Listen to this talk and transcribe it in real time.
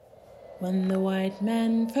When the white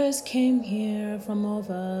man first came here from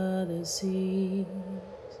over the sea,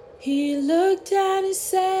 he looked and he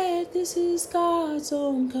said, "This is God's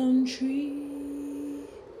own country."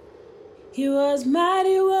 He was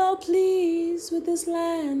mighty well pleased with this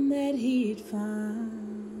land that he'd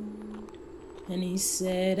found. And he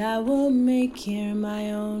said, "I will make here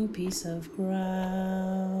my own piece of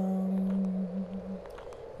ground."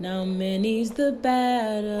 Now many's the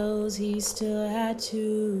battles he still had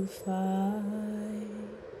to fight,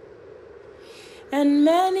 and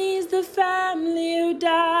many's the family who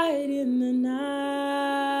died in the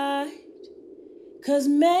night, 'cause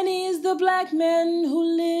many's the black men who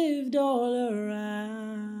lived all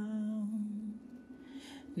around,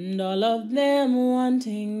 and all of them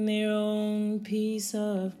wanting their own piece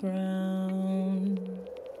of ground.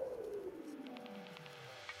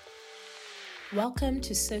 Welcome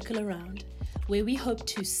to Circle Around, where we hope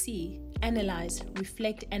to see, analyze,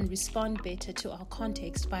 reflect, and respond better to our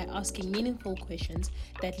context by asking meaningful questions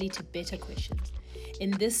that lead to better questions.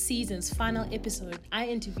 In this season's final episode, I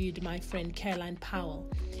interviewed my friend Caroline Powell,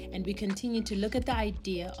 and we continue to look at the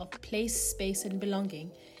idea of place, space, and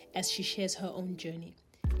belonging as she shares her own journey.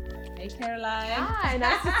 Hey, Caroline. Hi,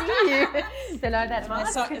 nice to see you. Don't know that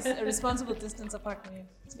much. It's a responsible distance apart from you.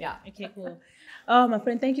 Yeah. Okay, cool. Oh, my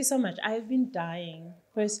friend, thank you so much. I've been dying,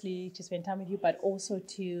 firstly, to spend time with you, but also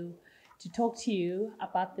to talk to you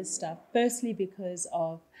about this stuff. Firstly, because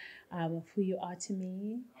of who you are to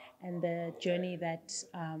me and the journey that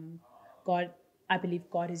I believe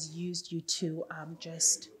God has used you to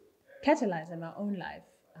just catalyze in my own life.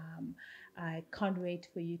 I can't wait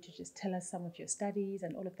for you to just tell us some of your studies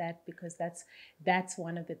and all of that, because that's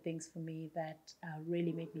one of the things for me that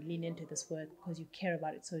really made me lean into this work, because you care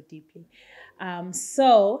about it so deeply.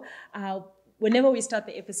 Whenever we start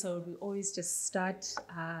the episode, we always just start,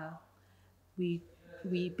 we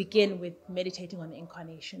begin with meditating on the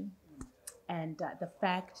incarnation and the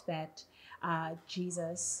fact that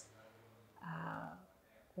Jesus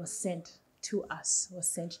was sent to us, was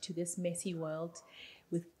sent to this messy world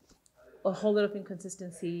with a whole lot of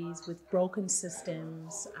inconsistencies, with broken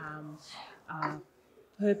systems,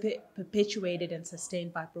 perpetuated and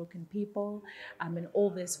sustained by broken people. And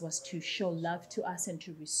all this was to show love to us and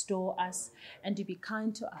to restore us and to be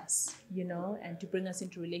kind to us, and to bring us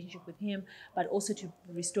into relationship with Him, but also to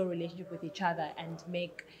restore relationship with each other and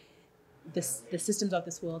make the systems of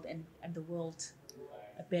this world and the world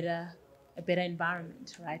a better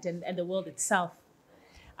environment, right? And the world itself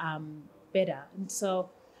better. And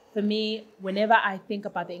so for me, whenever I think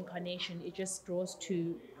about the incarnation, it just draws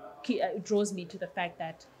me to the fact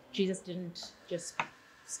that Jesus didn't just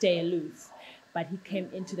stay aloof, but He came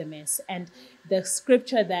into the mess. And the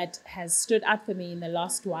scripture that has stood out for me in the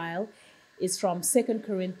last while is from 2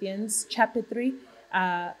 Corinthians chapter 3,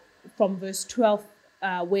 from verse 12,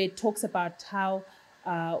 where it talks about how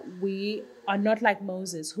we are not like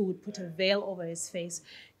Moses, who would put a veil over his face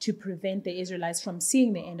to prevent the Israelites from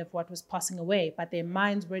seeing the end of what was passing away, but their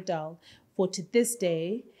minds were dull. For to this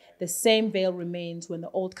day, the same veil remains when the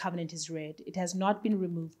old covenant is read. It has not been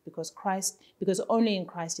removed because only in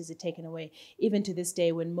Christ is it taken away. Even to this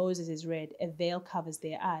day, when Moses is read, a veil covers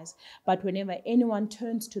their eyes. But whenever anyone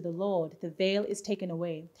turns to the Lord, the veil is taken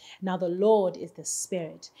away. Now the Lord is the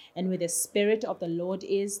Spirit, and where the Spirit of the Lord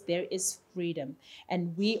is, there is freedom.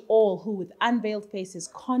 And we all who with unveiled faces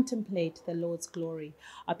contemplate the Lord's glory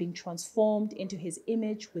are being transformed into His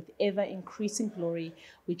image with ever increasing glory,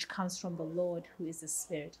 which comes from the Lord who is the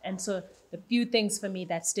Spirit. And so the few things for me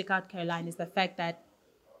that stick out, Caroline, is the fact that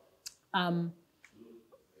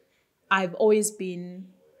I've always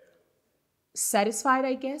been satisfied,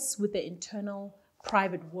 I guess, with the internal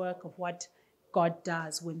private work of what God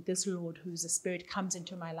does when this Lord, who's the Spirit, comes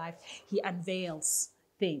into my life. He unveils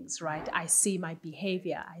things, right? I see my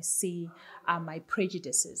behavior. I see my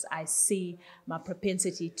prejudices. I see my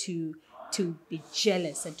propensity to be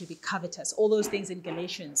jealous and to be covetous. All those things in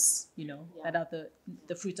Galatians, that are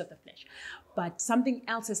the fruits of the flesh. But something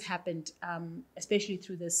else has happened, especially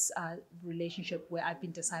through this relationship where I've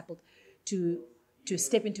been discipled to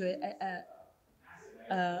step into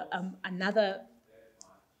another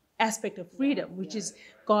aspect of freedom, which is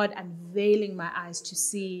God unveiling my eyes to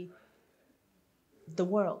see the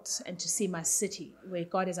world and to see my city, where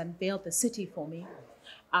God has unveiled the city for me,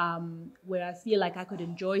 where I feel like I could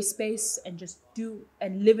enjoy space and just do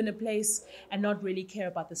and live in a place and not really care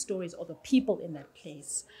about the stories or the people in that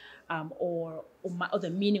place, or the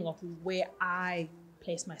meaning of where I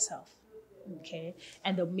place myself, okay,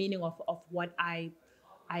 and the meaning of what I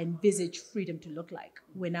envisage freedom to look like.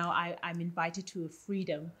 Where now I'm invited to a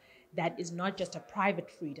freedom that is not just a private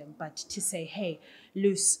freedom, but to say, hey,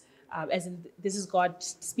 Luce, as in this is God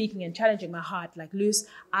speaking and challenging my heart, like, Luz,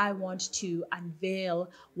 I want to unveil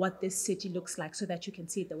what this city looks like so that you can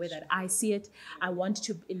see it the way that I see it. I want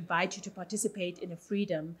to invite you to participate in a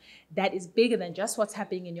freedom that is bigger than just what's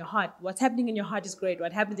happening in your heart. What's happening in your heart is great.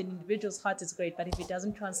 What happens in individuals' hearts is great. But if it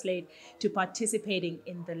doesn't translate to participating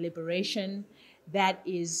in the liberation that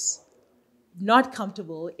is not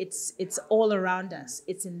comfortable, it's all around us.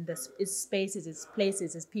 It's in it's spaces, it's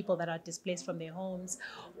places, it's people that are displaced from their homes,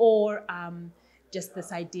 or just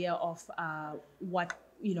this idea of what,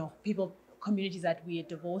 people, communities that we are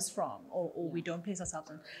divorced from, or we don't place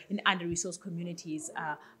ourselves in under-resourced communities,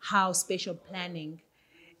 how spatial planning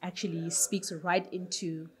actually speaks right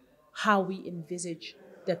into how we envisage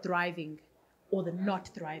the thriving or the not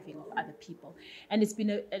thriving of other people. And it's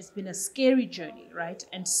been a scary journey, right?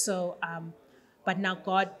 And so, but now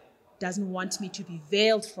God doesn't want me to be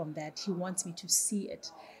veiled from that. He wants me to see it,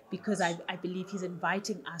 because I believe He's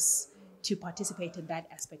inviting us to participate in that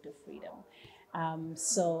aspect of freedom.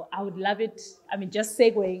 So I would love it. I mean, just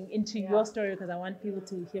segueing into your story, because I want people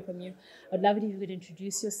to hear from you. I'd love it if you could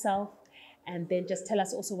introduce yourself, and then just tell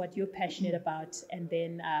us also what you're passionate about. And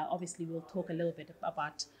then obviously we'll talk a little bit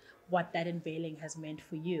about what that unveiling has meant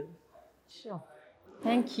for you. Sure.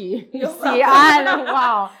 Thank you. You're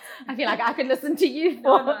Wow. I feel like I could listen to you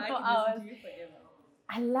for I could hours. listen to you forever.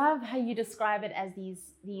 I love how you describe it as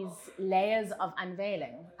these layers of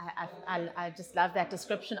unveiling. I just love that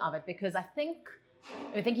description of it, because I think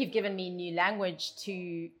you've given me new language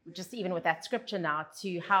to, just even with that scripture now,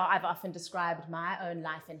 to how I've often described my own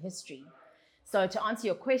life and history. So to answer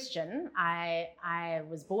your question, I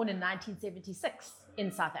was born in 1976 in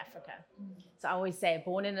South Africa. So I always say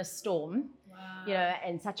born in a storm,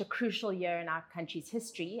 and such a crucial year in our country's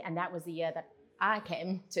history. And that was the year that I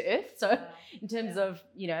came to earth. So in terms of,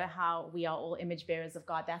 how we are all image bearers of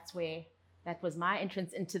God, that was my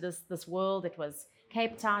entrance into this world. It was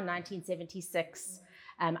Cape Town, 1976.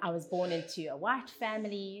 I was born into a white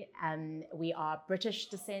family. We are British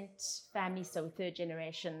descent family, so third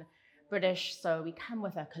generation British. So we come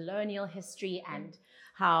with a colonial history, and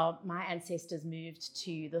how my ancestors moved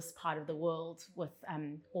to this part of the world with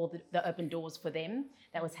all the open doors for them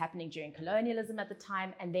that was happening during colonialism at the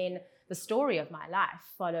time. And then the story of my life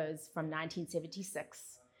follows from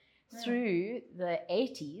 1976 through the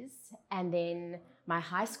 80s, and then my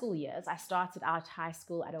high school years. I started out high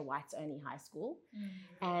school at a whites-only high school,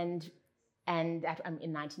 and in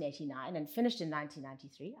 1989, and finished in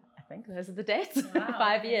 1993. I think those are the dates. Wow.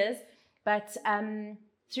 5 years. But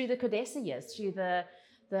through the CODESA years, through the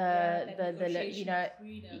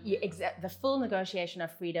full negotiation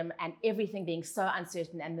of freedom, and everything being so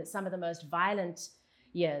uncertain, and some of the most violent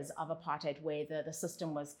years of apartheid, where the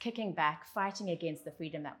system was kicking back, fighting against the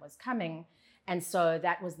freedom that was coming. And so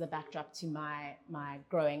that was the backdrop to my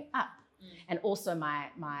growing up, and also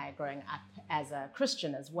my growing up as a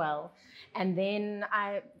Christian as well. And then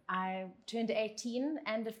I turned 18,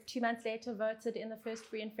 and 2 months later voted in the first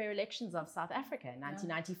free and fair elections of South Africa in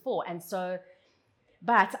 1994. And so,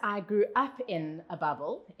 but I grew up in a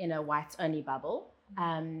bubble, in a whites-only bubble,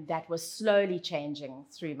 that was slowly changing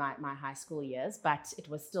through my high school years, but it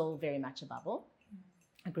was still very much a bubble.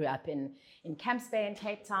 I grew up in Camps Bay in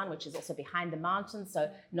Cape Town, which is also behind the mountains, so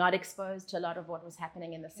not exposed to a lot of what was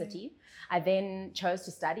happening in the city. I then chose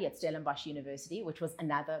to study at Stellenbosch University, which was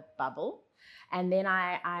another bubble. And then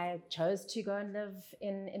I chose to go and live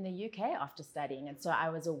in the UK after studying. And so I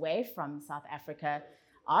was away from South Africa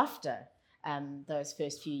after those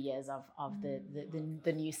first few years of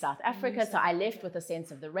the new South Africa. So I left with a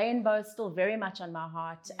sense of the rainbow still very much on my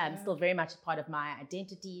heart, still very much a part of my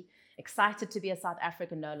identity, excited to be a South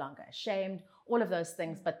African, no longer ashamed, all of those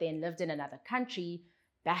things, but then lived in another country,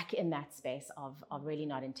 back in that space of really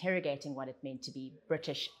not interrogating what it meant to be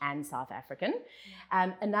British and South African,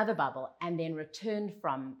 another bubble, and then returned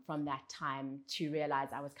from that time to realize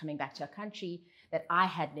I was coming back to a country that I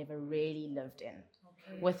had never really lived in,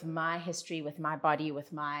 with my history, with my body,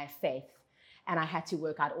 with my faith, and I had to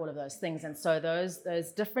work out all of those things. And so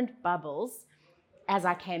those different bubbles, as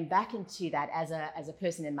I came back into that as a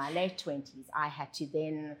person in my late 20s, I had to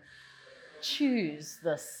then choose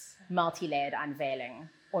this multi-layered unveiling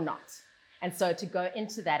or not. And so to go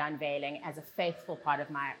into that unveiling as a faithful part of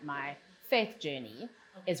my faith journey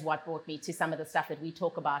is what brought me to some of the stuff that we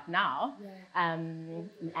talk about now. And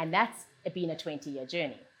that's been a 20-year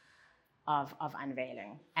journey of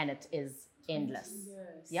unveiling, and it is endless.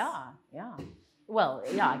 Yeah. Well,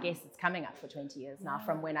 I guess it's coming up for 20 years now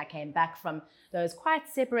from when I came back from those quite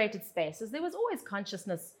separated spaces. There was always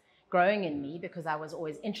consciousness growing in me because I was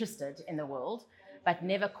always interested in the world, but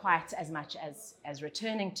never quite as much as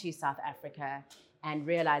returning to South Africa and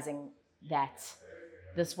realizing that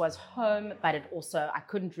this was home, but it also, I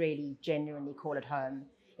couldn't really genuinely call it home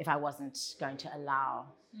if I wasn't going to allow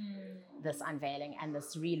this unveiling and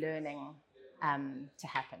this relearning to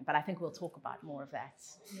happen. But I think we'll talk about more of that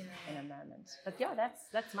in a moment. But yeah,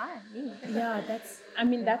 that's me. Yeah,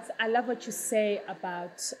 I love what you say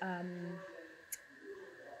about,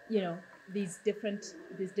 these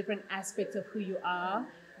different aspects of who you are,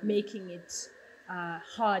 making it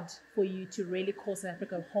hard for you to really call South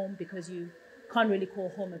Africa home, because you can't really call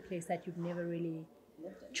home a place that you've never really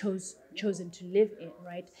chosen to live in,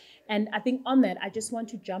 right? And I think on that, I just want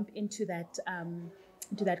to jump into that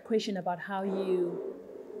question about how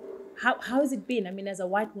has it been? I mean, as a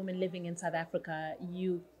white woman living in South Africa,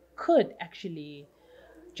 you could actually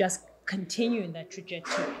just continue in that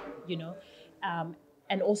trajectory,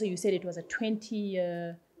 and also you said it was a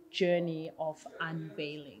 20-year journey of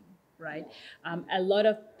unveiling, right? A lot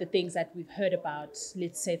of the things that we've heard about,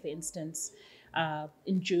 let's say, for instance,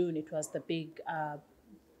 in June, it was the big,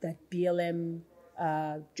 that BLM,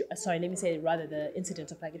 the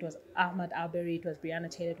incident of, like, it was Ahmaud Arbery, it was Breonna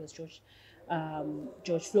Taylor, it was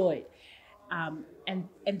George Floyd. And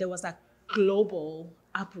there was that global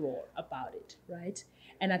uproar about it, right?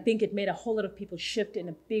 And I think it made a whole lot of people shift in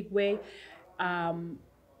a big way.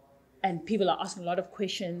 And people are asking a lot of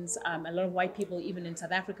questions. A lot of white people, even in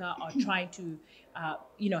South Africa, are trying to,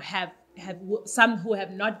 have some who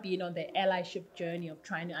have not been on the allyship journey of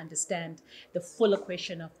trying to understand the fuller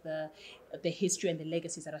question of the history and the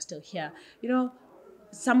legacies that are still here.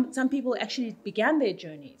 Some people actually began their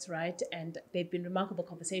journeys, right? And they've been remarkable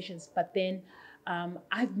conversations. But then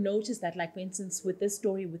I've noticed that, like, for instance, with this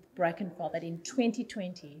story with Brackenfell, that in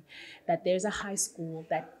 2020, that there's a high school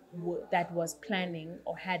that was planning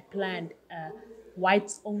or had planned a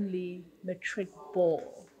whites-only matric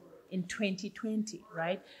ball in 2020,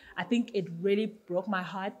 right? I think it really broke my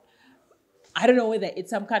heart. I don't know whether it's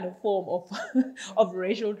some kind of form of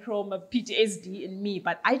racial trauma, PTSD in me,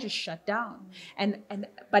 but I just shut down.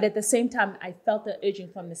 But at the same time, I felt the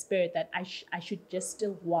urging from the spirit that I should just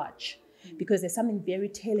still watch, because there's something very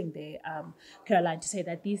telling there, Caroline, to say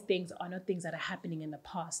that these things are not things that are happening in the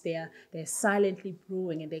past. They're silently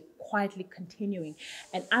brewing and they're quietly continuing.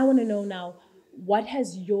 And I want to know now, what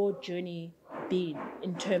has your journey been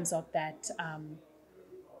in terms of that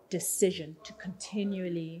decision to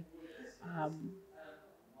continually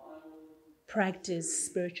practice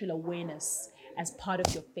spiritual awareness as part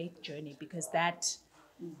of your faith journey, because that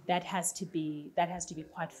has to be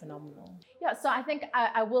quite phenomenal. Yeah, so I think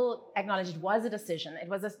I will acknowledge it was a decision. It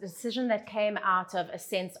was a decision that came out of a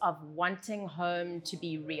sense of wanting home to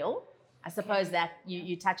be real. I suppose that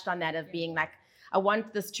you touched on that, of being like, I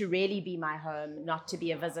want this to really be my home, not to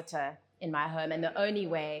be a visitor in my home. And the only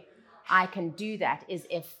way I can do that is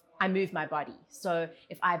if I move my body. So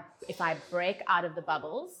if I break out of the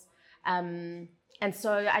bubbles. And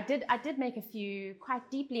so I did make a few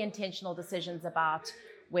quite deeply intentional decisions about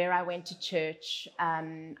where I went to church.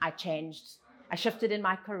 I shifted in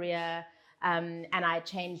my career, and I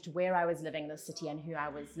changed where I was living in the city and who I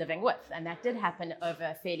was living with. And that did happen over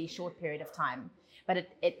a fairly short period of time. But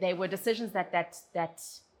they were decisions that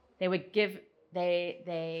they would give.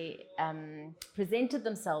 They presented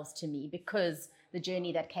themselves to me because the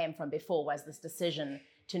journey that came from before was this decision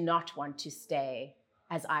to not want to stay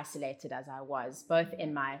as isolated as I was, both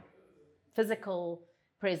in my physical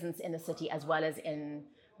presence in the city as well as in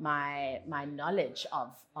my knowledge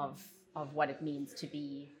of what it means to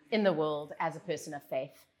be in the world as a person of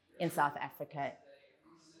faith in South Africa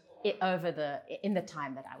in the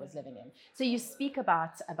time that I was living in. So you speak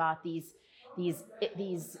about these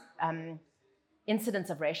incidents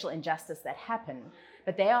of racial injustice that happen,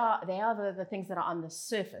 but they are the things that are on the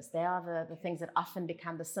surface. They are the things that often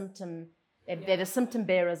become the symptom. They're the symptom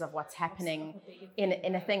bearers of what's happening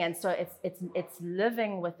in a thing. And so it's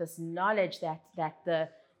living with this knowledge that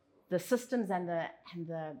the systems and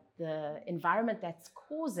the environment that's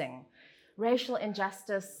causing racial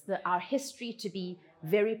injustice, our history to be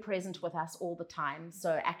very present with us all the time.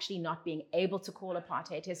 So actually not being able to call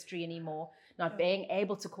apartheid history anymore, not being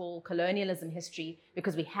able to call colonialism history,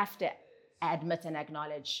 because we have to admit and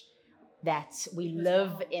acknowledge that we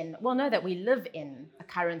live in a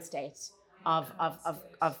current state of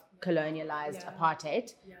colonialized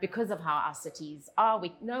apartheid because of how our cities are.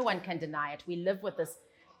 No one can deny it. We live with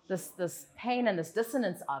this pain and this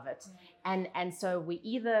dissonance of it. And so we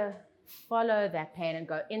either follow that pain and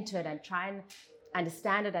go into it and try and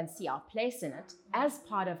understand it and see our place in it as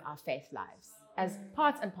part of our faith lives, as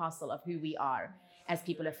part and parcel of who we are as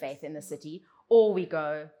people of faith in the city, or we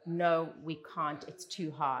go, no, we can't, it's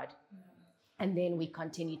too hard. And then we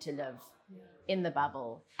continue to live in the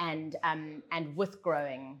bubble, and with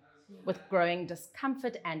growing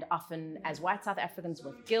discomfort, and often as white South Africans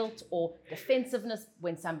with guilt or defensiveness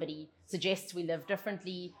when somebody suggests we live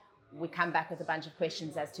differently. We come back with a bunch of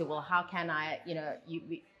questions as to, well, how can I,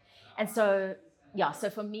 and so, yeah, so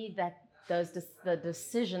for me, that the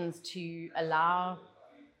decisions to allow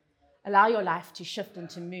your life to shift and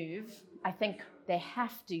to move, I think they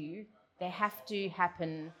have to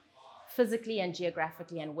happen physically and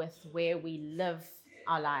geographically, and with where we live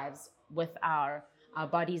our lives, with our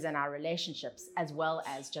bodies and our relationships, as well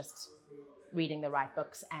as just reading the right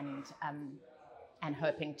books and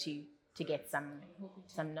hoping to get some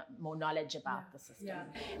more knowledge about the system. Yeah.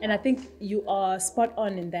 And I think you are spot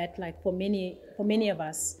on in that, like for many of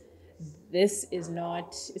us, this is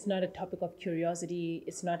not, it's not a topic of curiosity.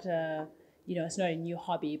 It's not it's not a new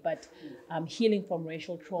hobby, but healing from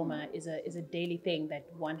racial trauma is a daily thing that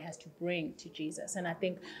one has to bring to Jesus. And I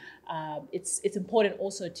think it's important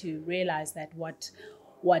also to realize that what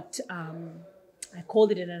I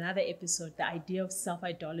called it in another episode, the idea of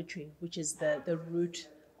self-idolatry, which is the root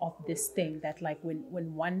of this thing, that like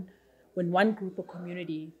when one group or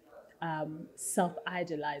community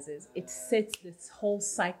self-idolizes, it sets this whole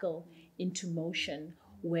cycle into motion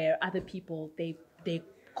where other people, they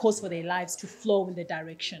cause for their lives to flow in the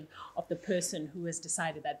direction of the person who has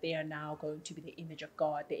decided that they are now going to be the image of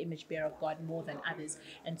God, the image bearer of God more than others,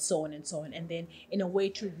 and so on and so on. And then in a way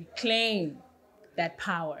to reclaim that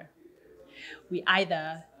power, we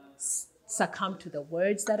either succumb to the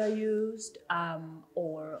words that are used,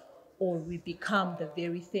 or we become the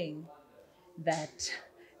very thing that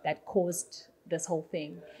caused this whole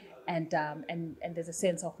thing. And there's a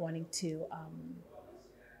sense of wanting to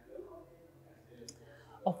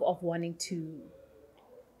of wanting to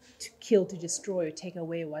kill, to destroy, or take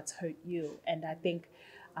away what's hurt you. And I think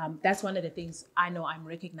that's one of the things I know I'm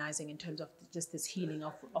recognizing in terms of just this healing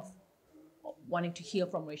of wanting to heal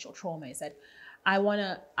from racial trauma, is that I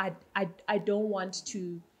don't want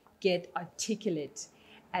to get articulate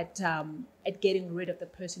at getting rid of the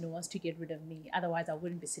person who wants to get rid of me. Otherwise, I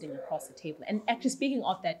wouldn't be sitting across the table. And actually, speaking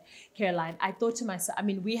of that, Caroline, I thought to myself, I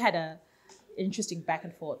mean, we had a interesting back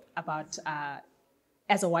and forth about,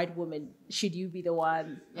 as a white woman, should you be the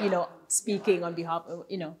one, speaking on behalf of,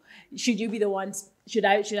 should you be the one, should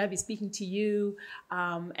I be speaking to you,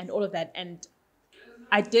 and all of that. And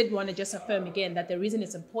I did want to just affirm again that the reason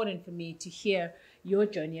it's important for me to hear your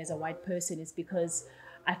journey as a white person is because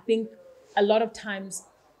I think a lot of times,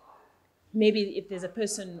 maybe if there's a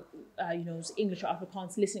person, who's English or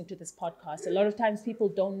Afrikaans listening to this podcast, a lot of times people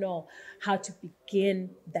don't know how to begin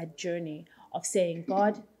that journey of saying,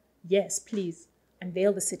 God, yes, please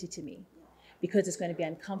unveil the city to me, because it's going to be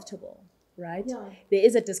uncomfortable, right? Yeah. There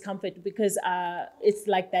is a discomfort because it's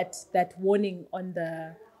like that warning on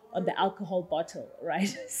the alcohol bottle,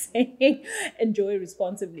 right? Saying enjoy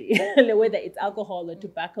responsibly, whether it's alcohol or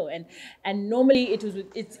tobacco, and normally it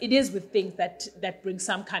is with things that bring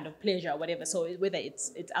some kind of pleasure or whatever. So whether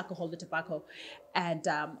it's alcohol or tobacco, and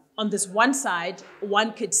on this one side,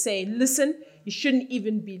 one could say, listen, you shouldn't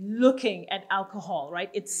even be looking at alcohol,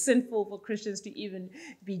 right? It's sinful for Christians to even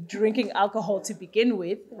be drinking alcohol to begin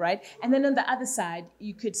with, right? And then on the other side,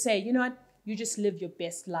 you could say, you know what? You just live your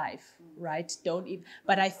best life, right? Don't even.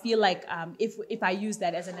 But I feel like if I use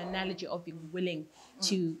that as an analogy of being willing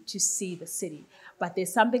to see the city, but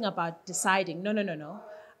there's something about deciding, no,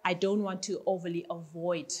 I don't want to overly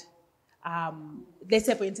avoid. Let's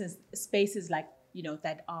say, for instance, spaces like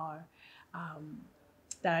that are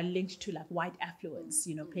linked to like white affluence,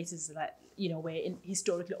 places that where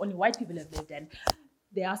historically only white people have lived, and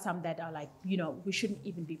there are some that are like we shouldn't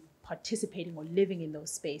even be participating or living in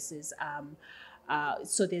those spaces.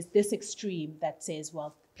 So there's this extreme that says,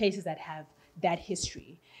 well, places that have that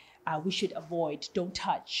history, we should avoid, don't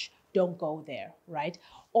touch, don't go there, right?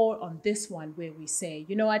 Or on this one where we say,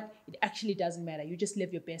 you know what, it actually doesn't matter. You just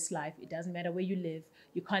live your best life. It doesn't matter where you live.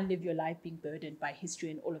 You can't live your life being burdened by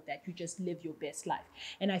history and all of that. You just live your best life.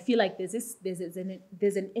 And I feel like there's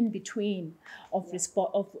an in-between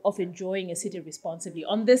of enjoying a city responsibly.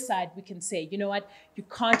 On this side, we can say, you know what, you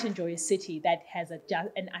can't enjoy a city that has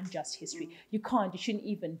an unjust history. You can't, you shouldn't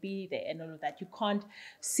even be there and all of that. You can't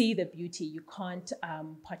see the beauty. You can't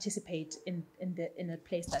participate in a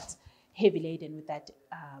place that's heavy laden with that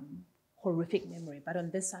horrific memory. But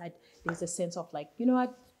on this side, there's a sense of like, you know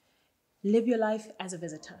what, live your life as a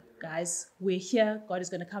visitor, guys. We're here. God is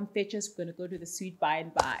going to come fetch us. We're going to go to the sweet by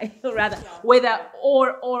and by, rather, whether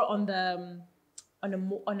or on a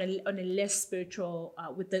less spiritual,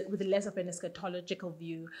 with a less of an eschatological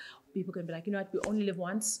view. People can be like, you know what, we only live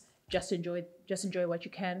once. Just enjoy what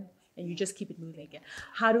you can, and you just keep it moving again.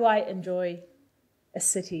 How do I enjoy a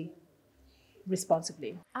city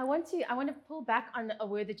responsibly. I want to pull back on a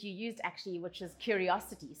word that you used actually, which is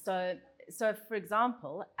curiosity. So for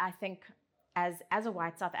example, I think as a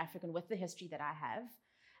white South African with the history that I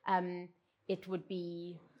have, it could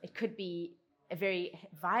be a very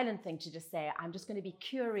violent thing to just say, I'm just going to be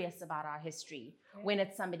curious about our history when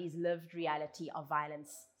it's somebody's lived reality of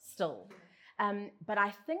violence still. But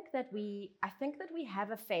I think that we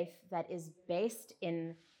have a faith that is based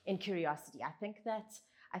in curiosity. I think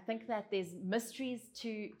that there's mysteries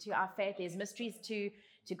to our faith. There's mysteries to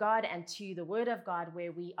God and to the Word of God,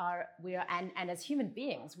 where we are and as human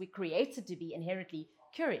beings, we're created to be inherently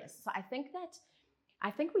curious. So I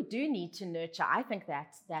think we do need to nurture. I think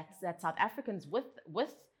that South Africans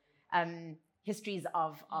with histories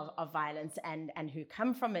of violence and who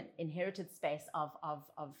come from an inherited space of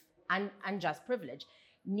unjust privilege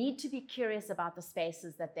need to be curious about the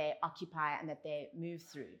spaces that they occupy and that they move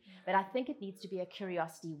through. But I think it needs to be a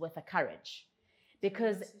curiosity with a courage,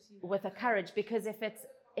 because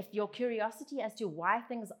if your curiosity as to why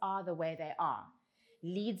things are the way they are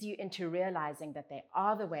leads you into realizing that they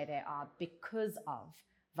are the way they are because of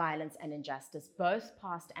violence and injustice, both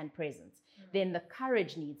past and present, then the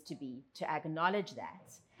courage needs to be to acknowledge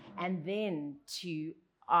that and then to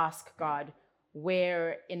ask God,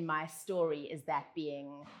 where in my story is that being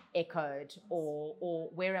echoed, or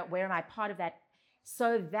where am I part of that,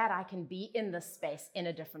 so that I can be in this space in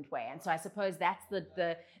a different way. And so I suppose that's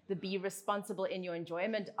the be responsible in your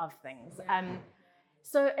enjoyment of things.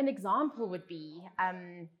 So an example would be,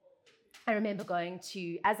 I remember going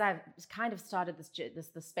to, as I've kind of started this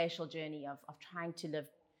spatial journey of trying to live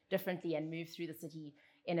differently and move through the city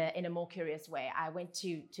in a more curious way. I went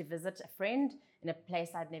to visit a friend in a place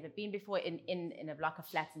I'd never been before, in a block of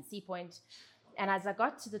flats in Sea Point. And as I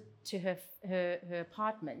got to her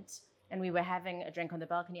apartment and we were having a drink on the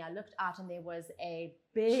balcony, I looked out and there was a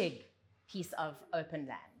big piece of open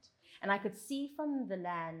land. And I could see from the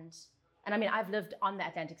land, and I mean, I've lived on the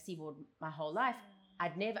Atlantic seaboard my whole life. I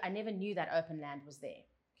never knew that open land was there.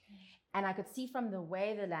 And I could see from the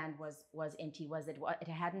way the land was empty, it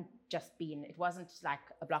hadn't just been, it wasn't like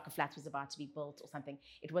a block of flats was about to be built or something.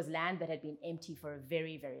 It was land that had been empty for a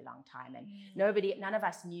very, very long time. And none of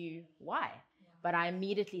us knew why. But I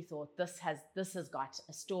immediately thought this has got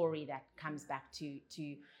a story that comes back to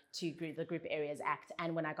the Group Areas Act.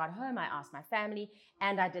 And when I got home, I asked my family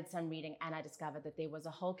and I did some reading, and I discovered that there was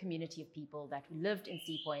a whole community of people that lived in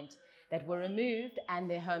Sea Point that were removed and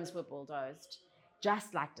their homes were bulldozed,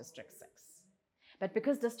 just like District 6. But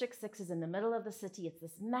because District 6 is in the middle of the city, it's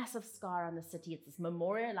this massive scar on the city, it's this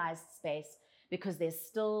memorialized space, because there's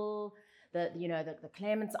still the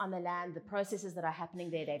claimants on the land, the processes that are happening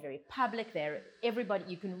there, they're very public, everybody,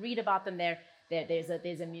 you can read about them there. There's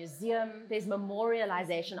a museum, there's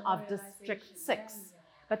memorialization of District 6,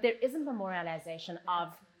 but there isn't memorialization of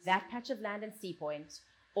that patch of land in Sea Point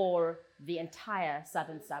or the entire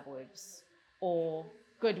southern suburbs or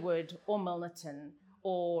Goodwood or Milnerton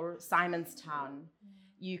or Simonstown.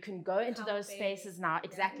 You can go into those spaces now,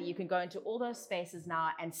 exactly, you can go into all those spaces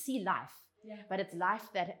now and see life. But it's life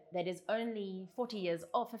that is only 40 years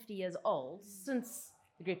or 50 years old since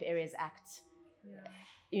the Group Areas Act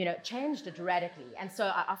changed it radically. And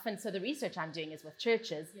so the research I'm doing is with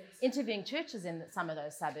churches, interviewing churches in some of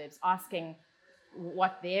those suburbs, asking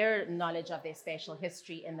what their knowledge of their spatial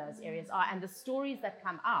history in those areas are. And the stories that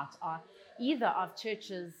come out are either of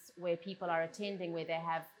churches where people are attending where they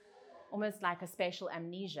have almost like a spatial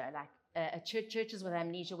amnesia, like churches with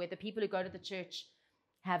amnesia, where the people who go to the church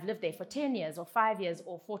have lived there for 10 years or 5 years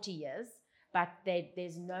or 40 years, but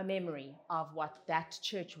there's no memory of what that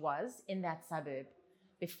church was in that suburb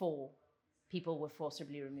before people were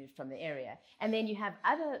forcibly removed from the area. And then you have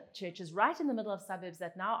other churches right in the middle of suburbs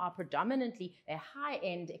that now are predominantly, they're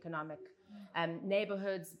high-end economic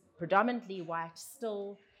neighborhoods, predominantly white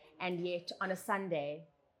still, and yet on a Sunday,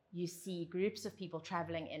 you see groups of people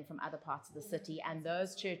traveling in from other parts of the city, and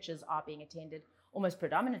those churches are being attended almost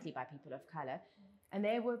predominantly by people of color. And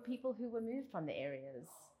there were people who were moved from the areas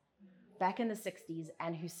back in the 60s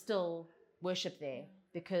and who still worship there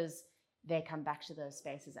because they come back to those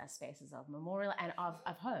spaces as spaces of memorial and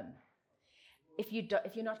of home. If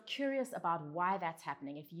you're not curious about why that's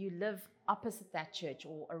happening, if you live opposite that church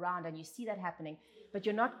or around and you see that happening, but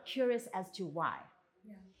you're not curious as to why,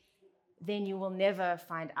 then you will never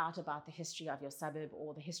find out about the history of your suburb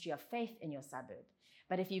or the history of faith in your suburb.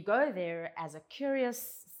 But if you go there as a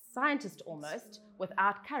curious scientist almost,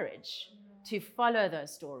 without courage to follow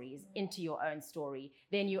those stories into your own story,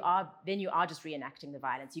 then you are just reenacting the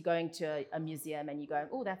violence. You're going to a museum and you're going,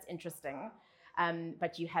 oh, that's interesting.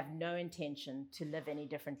 but you have no intention to live any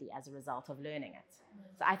differently as a result of learning it.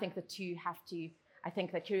 So I think the two have to, I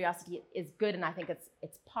think that curiosity is good, and I think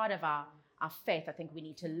it's part of our faith. I think we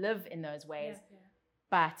need to live in those ways,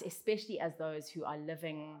 but especially as those who are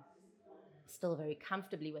living still very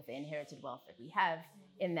comfortably with the inherited wealth that we have,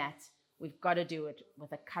 in that we've got to do it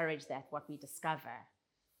with a courage that what we discover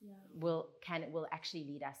will actually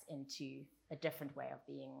lead us into a different way of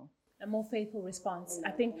being. A more faithful response.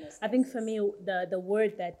 I think for me, the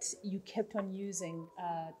word that you kept on using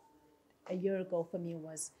a year ago for me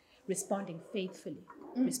was responding faithfully.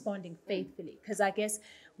 Responding faithfully, because I guess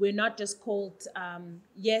we're not just called.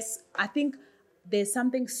 Yes, I think there's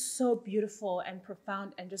something so beautiful and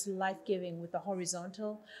profound and just life-giving with the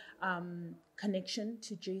horizontal connection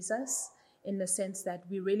to Jesus, in the sense that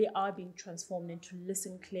we really are being transformed into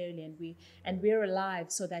listen clearly, and we're alive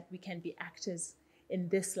so that we can be actors in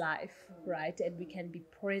this life, right? And we can be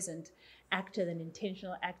present actors and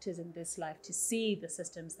intentional actors in this life, to see the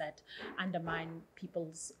systems that undermine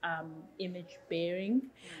people's image bearing,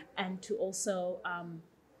 and to also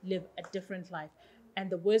live a different life. And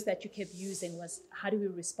the words that you kept using was, how do we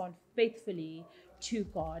respond faithfully to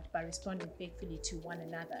God by responding faithfully to one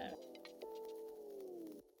another?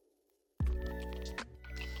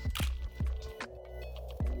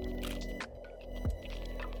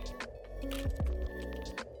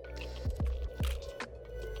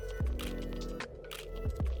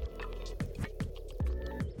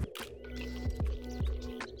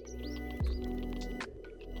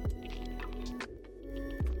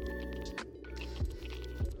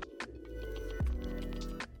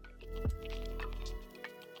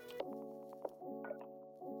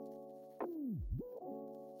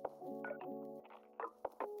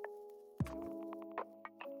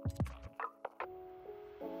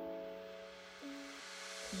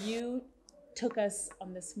 You took us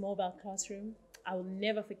on this mobile classroom. I will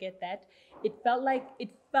never forget that. It felt like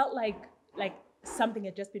something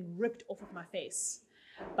had just been ripped off of my face.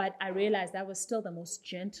 But I realized that was still the most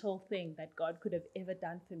gentle thing that God could have ever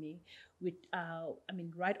done for me. With,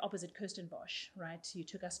 right opposite Kirstenbosch, right? You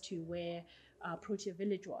took us to where Protea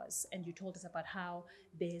Village was, and you told us about how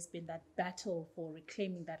there's been that battle for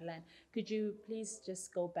reclaiming that land. Could you please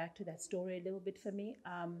just go back to that story a little bit for me?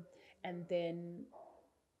 And then,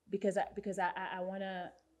 because I want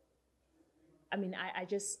to, I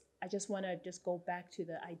just want to just go back to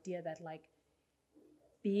the idea that, like,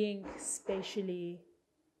 being spatially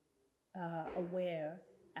aware,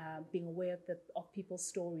 being aware of people's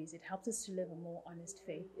stories, it helps us to live a more honest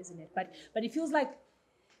faith, isn't it? But it feels like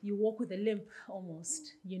you walk with a limp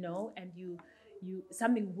almost, and you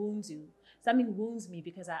something wounds you. Something wounds me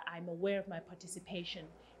because I'm aware of my participation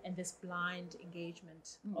in this blind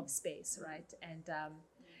engagement of space, right? And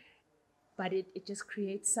but it just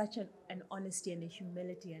creates such an honesty and a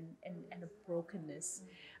humility and a brokenness.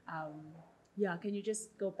 Can you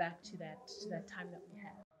just go back to that time that we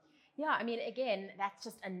had? Yeah, again, that's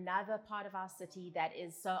just another part of our city that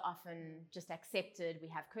is so often just accepted. We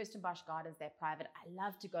have Kirstenbosch Gardens, they're private. I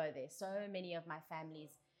love to go there. So many of my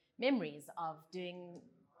family's memories of doing,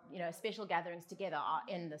 special gatherings together are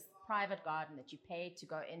in this private garden that you pay to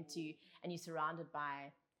go into, and you're surrounded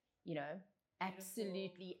by,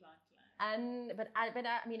 absolutely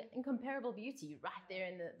incomparable beauty right there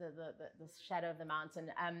in the shadow of the mountain.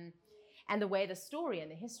 And the way the story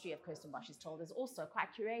and the history of Kirstenbosch is told is also quite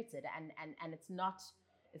curated, and it's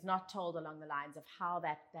not told along the lines of how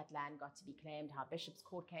that land got to be claimed, how Bishop's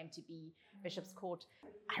Court came to be Bishop's Court.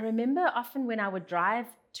 I remember often when I would drive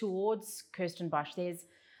towards Kirstenbosch, there's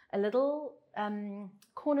a little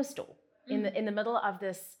corner store in the middle of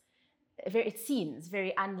this. It seems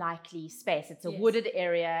very unlikely space. It's a wooded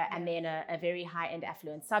area, and then a very high-end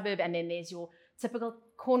affluent suburb, and then there's your typical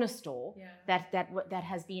corner store that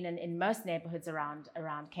has been in most neighborhoods around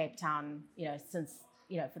Cape Town, since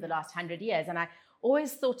for the last 100 years. And I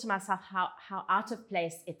always thought to myself how out of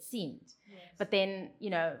place it seemed. Yes. But then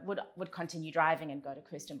would continue driving and go to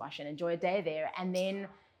Kirstenbosch and enjoy a day there, and then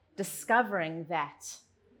discovering that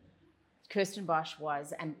Kirstenbosch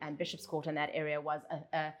was and Bishop's Court in that area was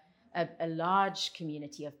a large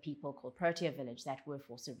community of people called Protea Village that were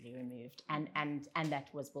forcibly removed and that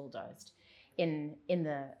was bulldozed in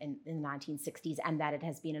the 1960s, and that it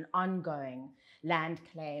has been an ongoing land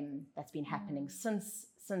claim that's been happening since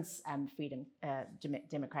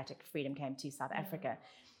democratic freedom came to South Africa.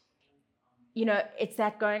 It's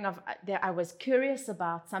that going of I was curious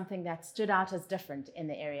about something that stood out as different in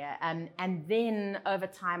the area, and then over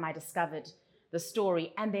time I discovered the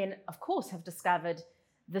story, and then of course have discovered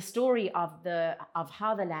the story of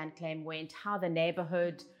how the land claim went, how the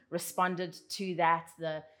neighborhood responded to that,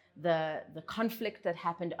 the conflict that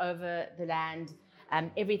happened over the land,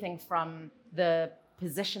 everything from the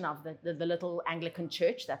position of the little Anglican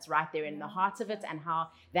church that's right there in the heart of it, and how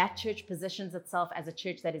that church positions itself as a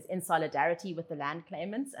church that is in solidarity with the land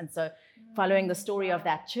claimants. And so following the story of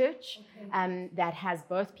that church, that has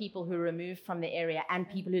both people who are removed from the area and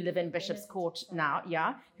people who live in Bishop's Court now,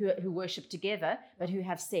 who worship together, but who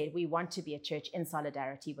have said, we want to be a church in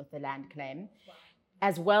solidarity with the land claim,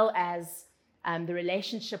 as well as the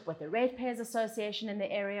relationship with the Ratepayers Association in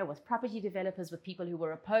the area, with property developers, with people who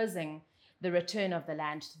were opposing the return of the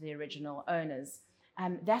land to the original owners.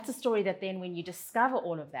 That's a story that then, when you discover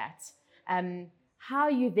all of that, how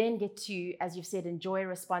you then get to, as you've said, enjoy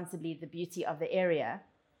responsibly the beauty of the area,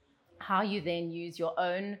 how you then use your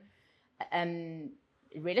own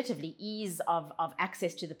relatively ease of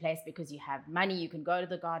access to the place, because you have money, you can go to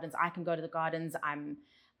the gardens, I can go to the gardens,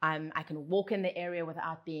 I can walk in the area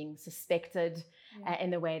without being suspected in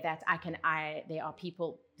the way that there are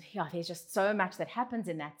people, there's just so much that happens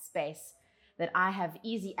in that space that I have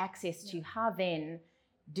easy access to. How then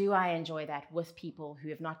do I enjoy that with people who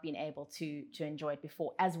have not been able to enjoy it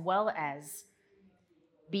before, as well as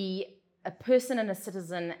be a person and a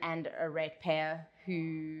citizen and a ratepayer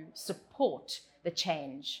who support the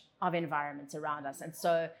change of environments around us. And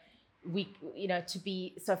so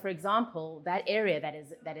for example, that area that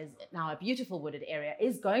is now a beautiful wooded area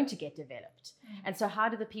is going to get developed. And so how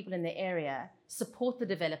do the people in the area support the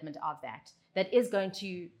development of that is going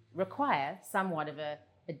to require somewhat of a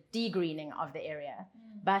degreening of the area,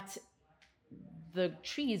 but the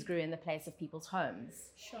trees grew in the place of people's homes.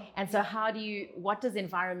 Sure. And so what does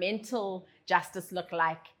environmental justice look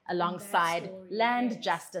like alongside land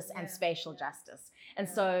justice and spatial justice? And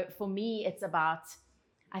so for me, it's about,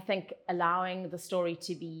 I think, allowing the story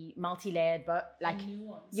to be multi-layered, but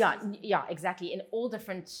exactly, in all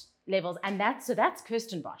different levels. And that's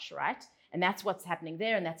Kirstenbosch, right? And that's what's happening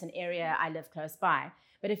there, and that's an area I live close by.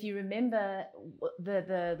 But if you remember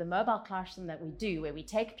the mobile classroom that we do, where we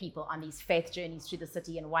take people on these faith journeys through the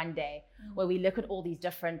city in one day, where we look at all these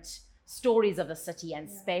different stories of the city and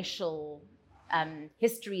spatial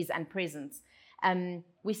histories and presence,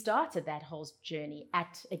 we started that whole journey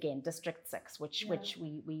at, again, District 6, which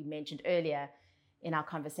we mentioned earlier in our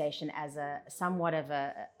conversation as somewhat of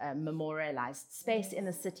a memorialized space in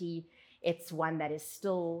the city. It's one that is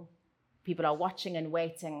still, people are watching and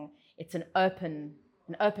waiting. It's an open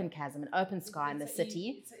chasm, an open sky in the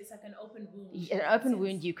city. It's like an open wound. An open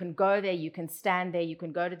wound. You can go there, you can stand there, you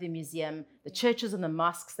can go to the museum. The churches and the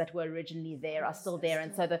mosques that were originally there are still there.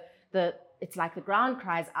 And so it's like the ground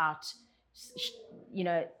cries out,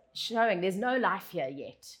 showing there's no life here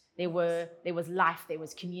yet. There was life, there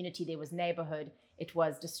was community, there was neighborhood. It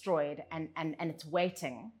was destroyed and it's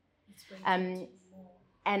waiting.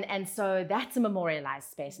 And so that's a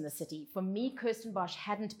memorialized space in the city. For me, Kirstenbosch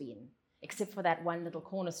hadn't been, except for that one little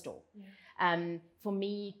corner store. For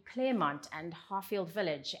me, Claremont and Harfield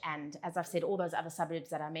Village, and as I've said, all those other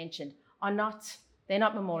suburbs that I mentioned, they're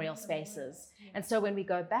not memorial spaces. And so when we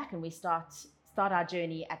go back and we start our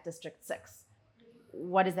journey at District 6,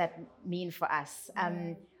 what does that mean for us?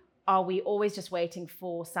 Are we always just waiting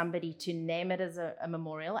for somebody to name it as a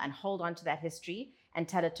memorial and hold on to that history and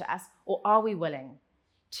tell it to us? Or are we willing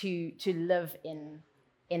to live in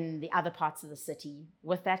the other parts of the city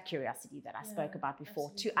with that curiosity that I spoke about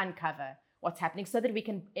before, absolutely, to uncover what's happening so that we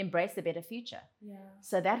can embrace a better future,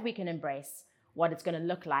 so that we can embrace what it's going to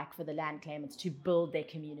look like for the land claimants to build their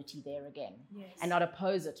community there again, and not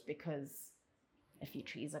oppose it because a few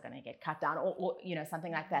trees are going to get cut down or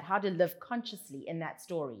something like that. How to live consciously in that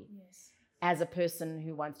story as a person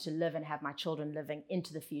who wants to live and have my children living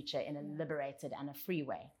into the future in a liberated and a free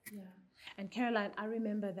way. And Caroline, I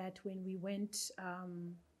remember that when we went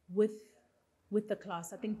with the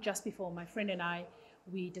class, I think just before, my friend and I,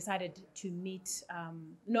 we decided to meet.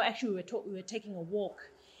 We were taking a walk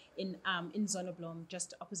in Zonneblom,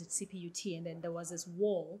 just opposite CPUT, and then there was this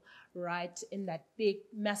wall right in that big,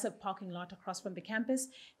 massive parking lot across from the campus.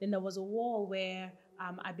 Then there was a wall where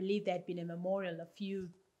I believe there had been a memorial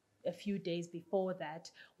a few days before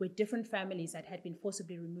that, where different families that had been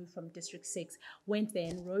forcibly removed from District 6 went there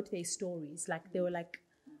and wrote their stories. Like, there were like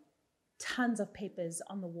tons of papers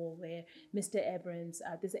on the wall where Mr. Abrams,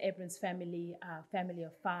 this Abrams family, family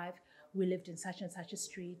of 5, we lived in such and such a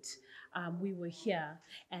street. We were here,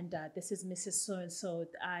 and this is Mrs. So-and-so.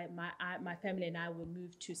 My family and I were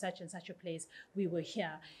moved to such and such a place. We were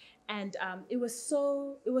here, and it was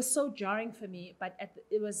so jarring for me. But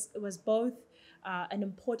it was both an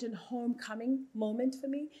important homecoming moment for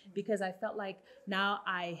me, because I felt like now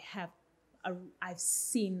I have I've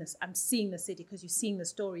seen this. I'm seeing the city because you're seeing the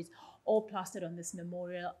stories all plastered on this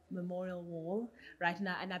memorial wall right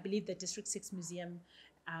now. And I believe the District 6 Museum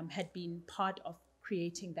had been part of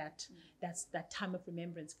creating that time of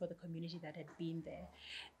remembrance for the community that had been there.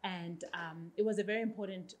 And it was a very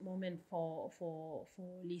important moment for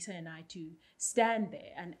Lisa and I to stand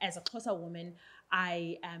there. And as a Xhosa woman,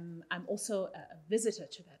 I'm also a visitor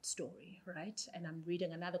to that story, right? And I'm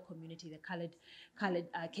reading another community, the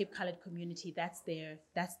Cape Coloured community.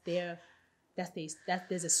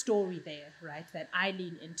 There's a story there, right, that I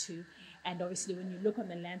lean into. And obviously when you look on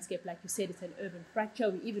the landscape, like you said, it's an urban fracture.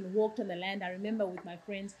 We even walked on the land. I remember with my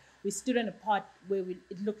friends, we stood on a part where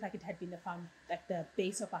it looked like it had been like the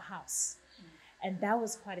base of a house. And that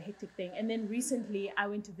was quite a hectic thing. And then recently I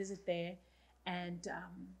went to visit there, and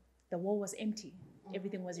the wall was empty.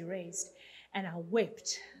 Everything was erased. And I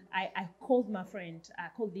wept. I called my friend, I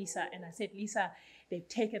called Lisa, and I said, Lisa, they've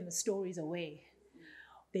taken the stories away.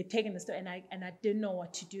 They've taken the story, and I didn't know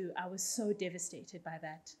what to do. I was so devastated by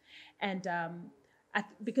that. And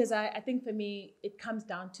because I think for me, it comes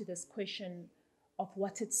down to this question of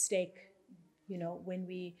what's at stake, when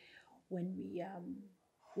we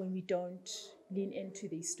don't lean into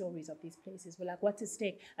these stories of these places. We're like, what's at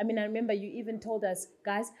stake? I mean, I remember you even told us,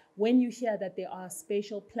 guys, when you hear that there are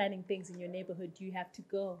spatial planning things in your neighborhood, you have to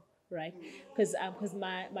go, right? Because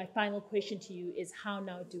my final question to you is, how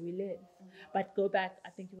now do we live? But go back, I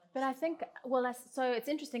think. But I think, so it's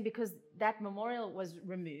interesting because that memorial was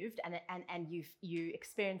removed, and you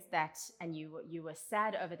experienced that, and you were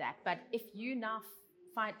sad over that. But if you now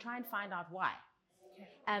try and find out why,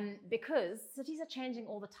 because cities are changing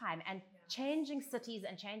all the time, and changing cities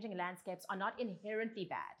and changing landscapes are not inherently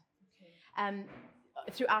bad.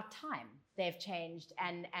 Throughout time, they've changed,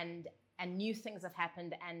 and new things have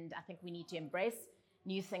happened, and I think we need to embrace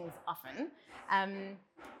new things often.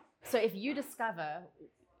 So if you discover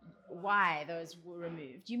why those were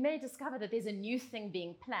removed, you may discover that there's a new thing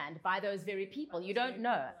being planned by those very people. You don't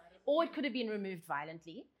know. Or it could have been removed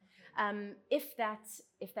violently. If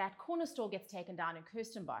that corner store gets taken down in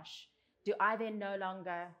Kirstenbosch, do I then no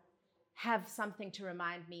longer have something to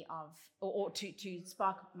remind me of, or to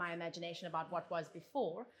spark my imagination about what was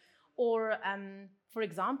before? Or, for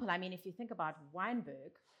example, I mean, if you think about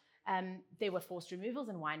Wynberg, there were forced removals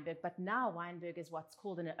in Wynberg, but now Wynberg is what's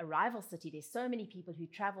called an arrival city. There's so many people who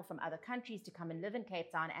travel from other countries to come and live in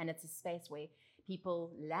Cape Town, and it's a space where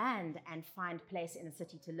people land and find place in a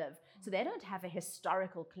city to live. So they don't have a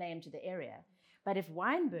historical claim to the area. But if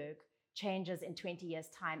Wynberg changes in 20 years'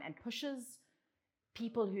 time and pushes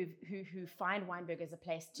people who find Wynberg as a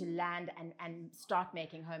place to land and start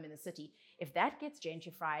making home in the city, if that gets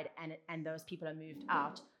gentrified and those people are moved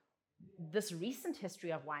out, this recent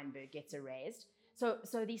history of Wynberg gets erased.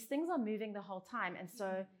 So these things are moving the whole time, and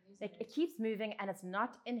so it keeps moving, and it's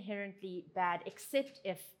not inherently bad, except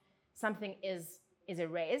if something is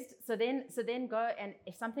erased. So then go, and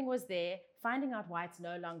if something was there, finding out why it's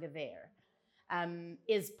no longer there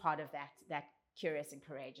is part of that curious and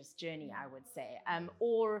courageous journey, I would say.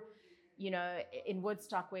 Or, in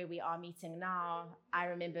Woodstock, where we are meeting now, I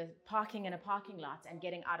remember parking in a parking lot and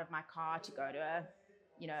getting out of my car to go to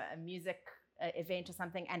a music event or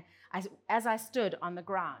something. And as I stood on the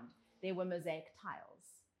ground, there were mosaic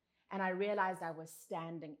tiles. And I realized I was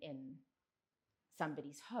standing in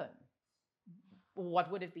somebody's home, or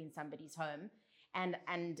what would have been somebody's home.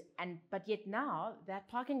 But yet now that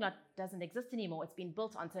parking lot doesn't exist anymore. It's been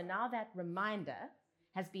built on. So now that reminder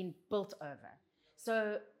has been built over.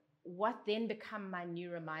 So what then become my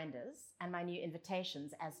new reminders and my new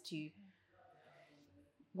invitations as to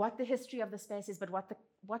what the history of the space is, but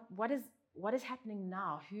what is happening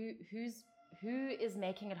now? Who is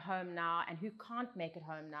making it home now, and who can't make it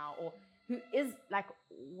home now, or who is like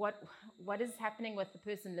what is happening with the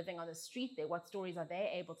person living on the street there? What stories are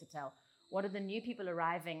they able to tell? What are the new people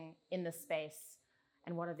arriving in the space,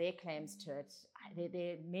 and what are their claims to it?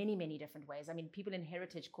 There are many, many different ways. I mean, people in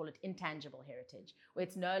heritage call it intangible heritage, where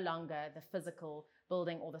it's no longer the physical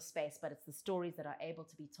building or the space, but it's the stories that are able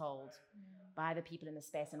to be told by the people in the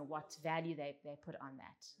space and what value they put on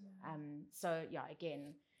that.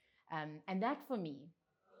 And that for me,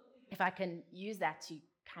 if I can use that to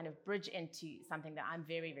kind of bridge into something that I'm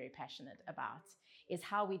very, very passionate about, is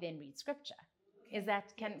how we then read scripture. Is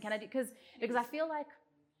that, can I do, because I feel like,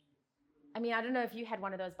 I mean, I don't know if you had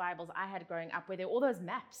one of those Bibles I had growing up where there were all those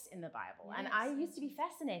maps in the Bible. Yes. And I used to be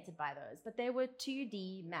fascinated by those, but they were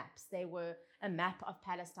 2D maps. They were a map of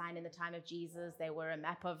Palestine in the time of Jesus. They were a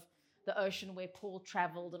map of the ocean where Paul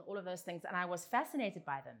traveled and all of those things. And I was fascinated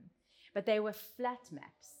by them, but they were flat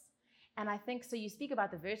maps. And I think, so you speak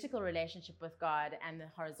about the vertical relationship with God and the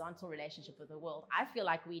horizontal relationship with the world. I feel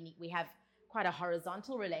like we have quite a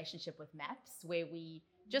horizontal relationship with maps where we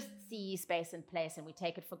just see space and place and we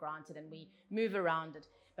take it for granted and we move around it.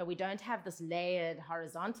 But we don't have this layered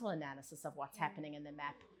horizontal analysis of what's happening in the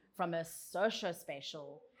map from a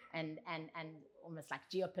socio-spatial and almost like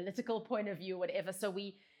geopolitical point of view, whatever. So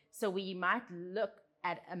we might look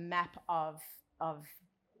at a map of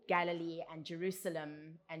Galilee and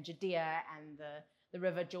Jerusalem and Judea and the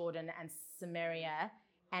River Jordan and Samaria,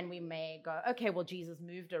 and we may go, okay, well, Jesus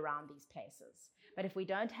moved around these places. But if we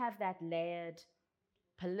don't have that layered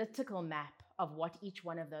political map of what each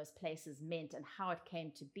one of those places meant and how it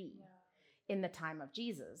came to be in the time of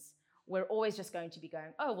Jesus, we're always just going to be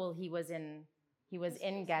going, oh, well, he was in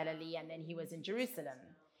Galilee and then he was in Jerusalem.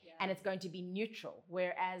 And it's going to be neutral,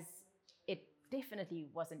 whereas it definitely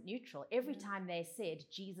wasn't neutral. Every time they said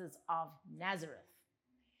Jesus of Nazareth,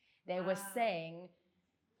 they were saying,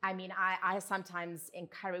 I mean, I sometimes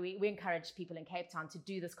we encourage people in Cape Town to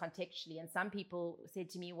do this contextually. And some people said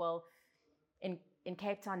to me, well, in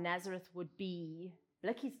Cape Town, Nazareth would be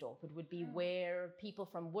Blikkiesdorp. It would be where people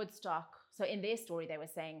from Woodstock, so in their story, they were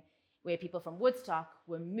saying where people from Woodstock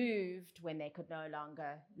were moved when they could no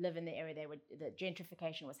longer live in the area. The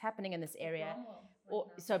gentrification was happening in this area.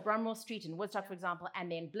 So Bromwell Street in Woodstock, for example,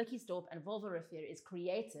 and then Blikkiesdorp and Wolverrivier is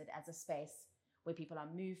created as a space where people are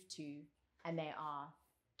moved to and they are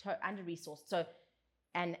under-resourced. So,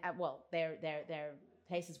 and well, they're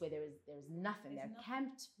places where there is nothing. They're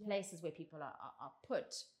camped places where people are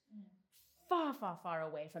put far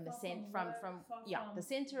away from the the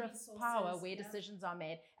center of power where decisions are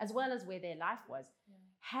made, as well as where their life was.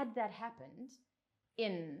 Had that happened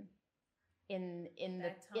in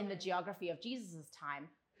the geography of Jesus' time,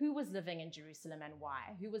 who was living in Jerusalem and why?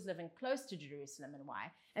 Who was living close to Jerusalem and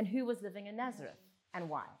why? And who was living in Nazareth and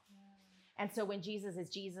why? And so when Jesus is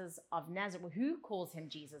Jesus of Nazareth, well, who calls him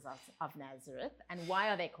Jesus of Nazareth and why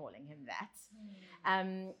are they calling him that?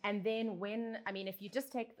 And then if you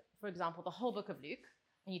just take, for example, the whole book of Luke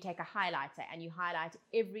and you take a highlighter and you highlight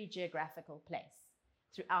every geographical place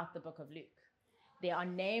throughout the book of Luke, there are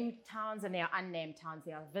named towns and there are unnamed towns.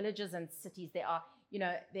 There are villages and cities. There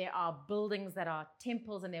are buildings that are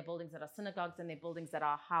temples and there are buildings that are synagogues and there are buildings that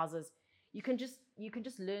are houses. You can just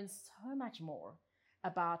learn so much more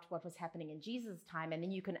about what was happening in Jesus' time, and then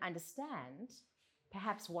you can understand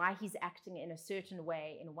perhaps why he's acting in a certain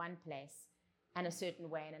way in one place and a certain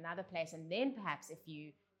way in another place. And then perhaps if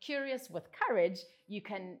you're curious with courage, you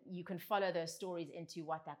can follow those stories into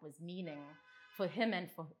what that was meaning for him and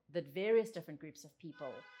for the various different groups of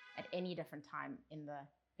people at any different time in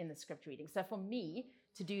the script reading. So for me,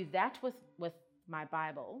 to do that with my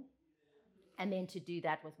Bible and then to do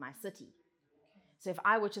that with my city. So if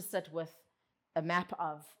I were to sit with a map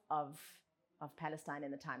of Palestine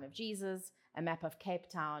in the time of Jesus, a map of Cape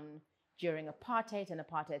Town during apartheid and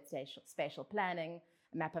apartheid spatial planning,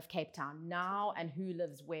 a map of Cape Town now and who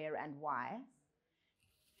lives where and why,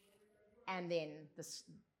 and then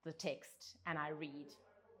the text, and I read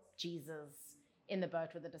Jesus in the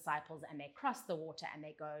boat with the disciples and they cross the water and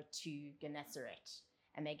they go to Gennesaret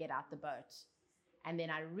and they get out the boat. And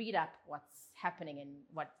then I read up what's happening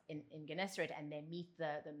in Gennesaret, and they meet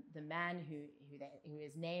the man who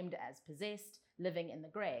is named as possessed, living in the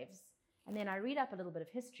graves. And then I read up a little bit of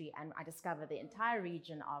history, and I discover the entire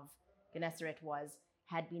region of Gennesaret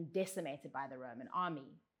had been decimated by the Roman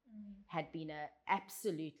army, had been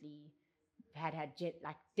had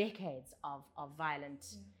decades of violent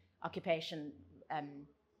occupation,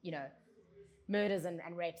 murders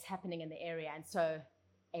and rapes happening in the area, and so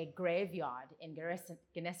a graveyard in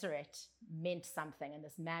Gennesaret meant something, and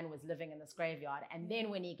this man was living in this graveyard. And then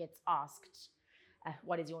when he gets asked,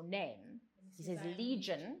 what is your name? He says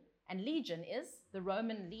Legion, and Legion is the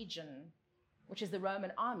Roman legion, which is the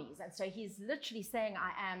Roman armies. And so he's literally saying,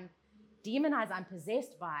 I am demonized, I'm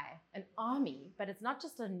possessed by an army, but it's not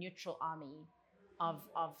just a neutral army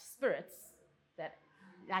of spirits that,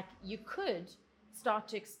 like, you could start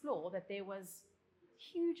to explore that there was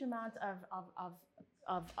huge amount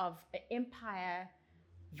of empire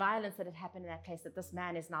violence that had happened in that place that this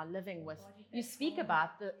man is now living with. You speak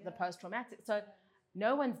about the post-traumatic. So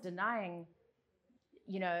no one's denying,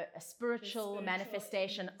 a spiritual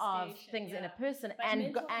manifestation of things in a person,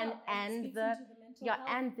 and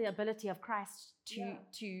the ability of Christ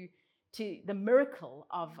to the miracle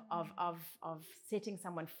of setting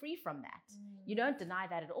someone free from that. You don't deny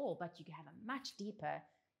that at all, but you have a much deeper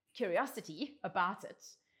curiosity about it.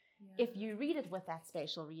 If you read it with that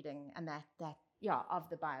spatial reading and that of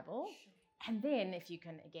the Bible, and then if you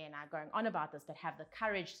can, again, I'm going on about this, but have the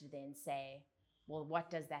courage to then say, well,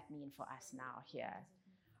 what does that mean for us now here?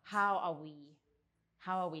 How are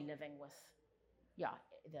we living with,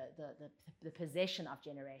 the possession of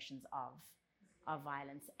generations of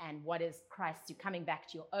violence? And what is Christ, you coming back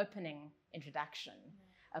to your opening introduction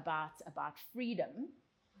about freedom?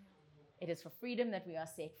 It is for freedom that we are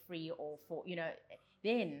set free, or for,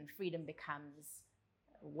 then freedom becomes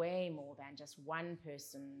way more than just one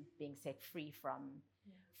person being set free from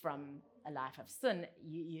a life of sin.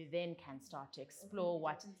 You then can start to explore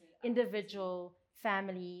what individual,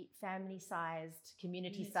 family-sized,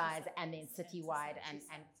 community-sized, and then citywide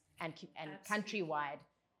and countrywide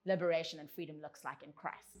liberation and freedom looks like in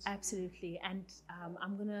Christ. Absolutely. And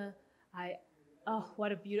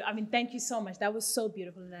what a beautiful, thank you so much. That was so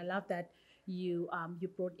beautiful. And I love that you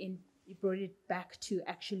brought it back to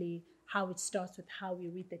actually how it starts with how we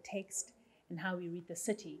read the text and how we read the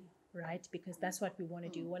city, right? Because that's what we want to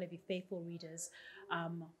do. We want to be faithful readers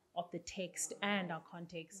of the text and our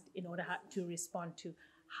context in order to respond to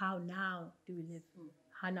how now do we live,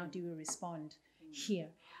 how now do we respond here.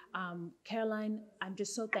 Caroline, I'm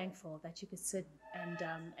just so thankful that you could sit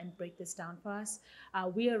and break this down for us.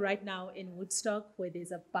 We are right now in Woodstock, where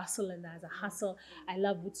there's a bustle and there's a hustle. I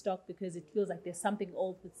love Woodstock because it feels like there's something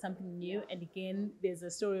old with something new. And again, there's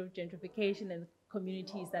a story of gentrification and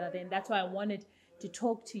communities that are there. And that's why I wanted to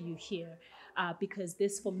talk to you here, because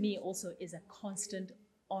this for me also is a constant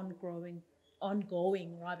ongoing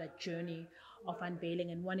journey of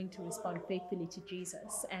unveiling and wanting to respond faithfully to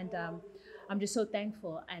Jesus. And I'm just so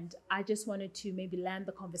thankful. And I just wanted to maybe land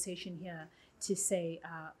the conversation here to say,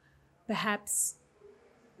 perhaps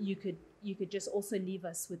you could just also leave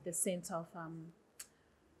us with the sense of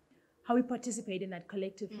how we participate in that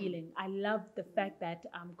collective healing. I love the fact that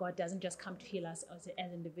God doesn't just come to heal us as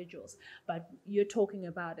individuals, but you're talking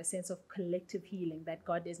about a sense of collective healing, that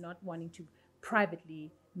God is not wanting to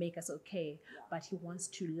privately make us okay, but he wants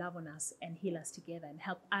to love on us and heal us together and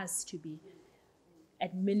help us to be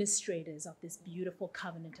administrators of this beautiful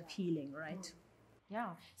covenant of healing, right?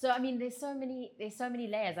 Yeah. So there's so many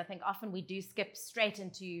layers. I think often we do skip straight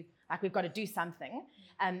into, like, we've got to do something,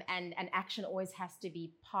 and action always has to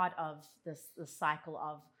be part of this cycle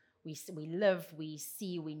of we live, we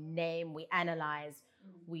see, we name, we analyze,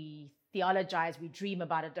 we theologize, we dream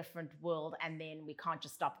about a different world, and then we can't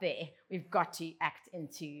just stop there. We've got to act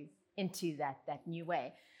into that new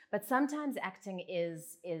way. But sometimes acting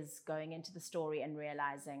is going into the story and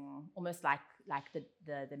realizing, almost like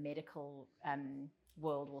the medical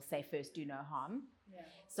world will say, first do no harm. Yeah.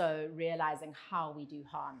 So realizing how we do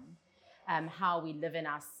harm, how we live in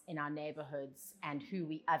our neighborhoods, and who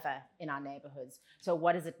we other in our neighborhoods. So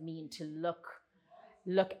what does it mean to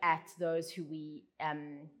look at those who we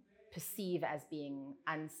perceive as being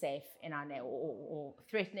unsafe in our or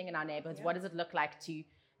threatening in our neighborhoods? Yeah. What does it look like to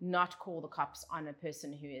not call the cops on a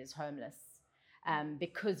person who is homeless,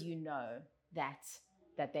 because you know that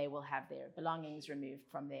they will have their belongings removed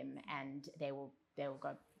from them, and they will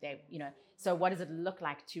go. So what does it look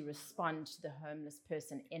like to respond to the homeless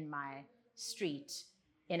person in my street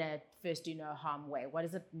in a first do no harm way? What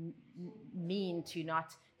does it mean to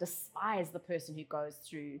not despise the person who goes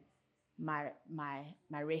through my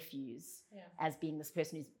refuse, yeah, as being this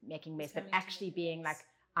person who's making mess, but actually being like,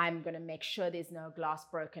 I'm going to make sure there's no glass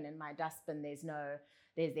broken in my dustbin. There's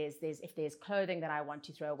if there's clothing that I want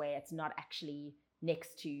to throw away, it's not actually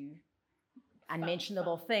next to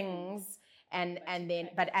unmentionable things,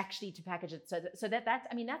 but actually to package it so that's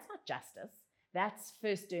not justice. That's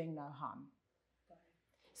first doing no harm.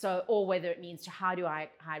 So, or whether it means to how do I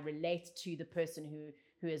relate to the person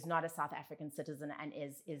who is not a South African citizen and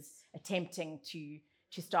is attempting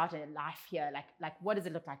to start a life here, like what does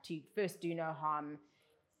it look like to first do no harm?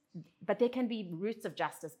 But there can be roots of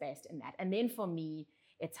justice based in that. And then for me,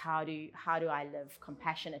 it's how do I live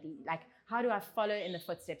compassionately? Like, how do I follow in the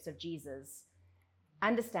footsteps of Jesus,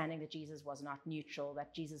 understanding that Jesus was not neutral,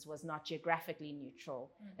 that Jesus was not geographically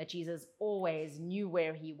neutral, that Jesus always knew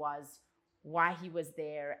where he was, why he was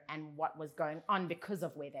there, and what was going on because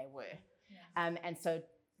of where they were. Yeah. And so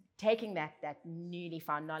taking that newly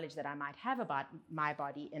found knowledge that I might have about my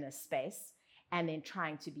body in a space, and then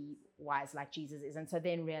trying to be wise like Jesus is. And so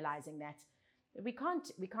then realizing that we can't.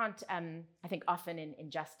 I think often in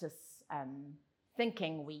justice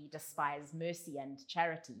thinking, we despise mercy and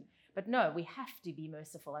charity. But no, we have to be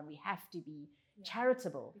merciful and we have to be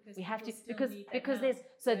charitable. We have to, because there's,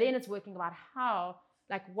 so then it's working about how,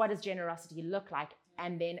 like, what does generosity look like?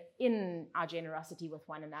 And then in our generosity with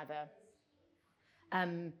one another,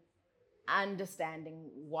 understanding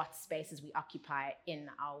what spaces we occupy in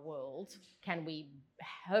our world, can we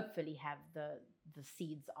hopefully have the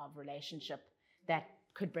seeds of relationship that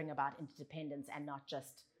could bring about interdependence and not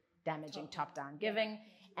just damaging top-down giving.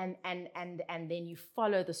 And then you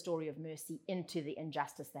follow the story of mercy into the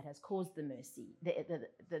injustice that has caused the mercy,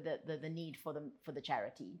 the need for the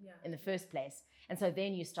charity in the first place. And so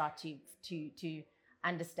then you start to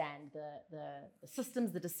understand the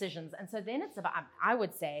systems, the decisions. And so then it's about, I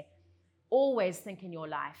would say, always think in your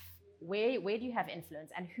life, where do you have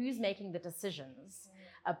influence and who's making the decisions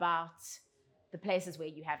about the places where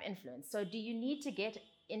you have influence. So do you need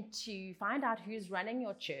to find out who's running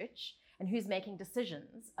your church and who's making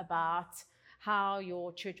decisions about how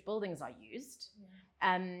your church buildings are used.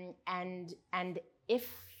 And if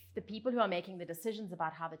the people who are making the decisions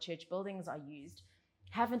about how the church buildings are used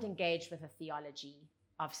haven't engaged with a theology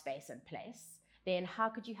of space and place, then how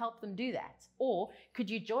could you help them do that? Or could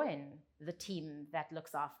you join the team that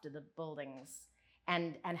looks after the buildings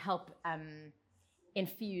and help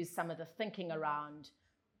infuse some of the thinking around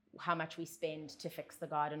how much we spend to fix the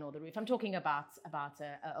garden or the roof? I'm talking about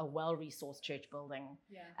a well-resourced church building,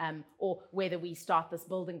 or whether we start this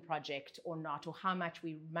building project or not, or how much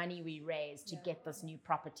money we raise to get this new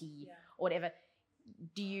property or whatever.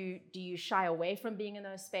 Do you shy away from being in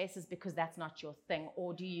those spaces because that's not your thing?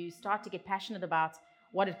 Or do you start to get passionate about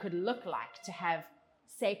what it could look like to have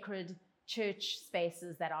sacred church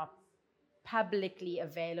spaces that are publicly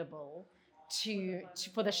available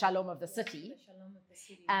for the shalom of the city?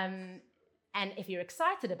 And if you're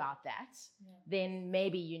excited about that, then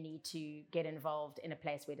maybe you need to get involved in a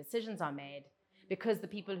place where decisions are made, because the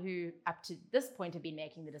people who up to this point have been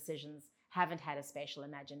making the decisions haven't had a spatial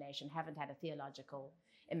imagination, haven't had a theological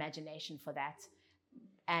imagination for that,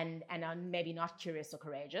 and are maybe not curious or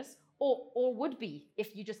courageous, or would be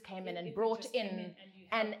if you just came in and brought in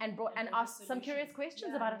and asked some curious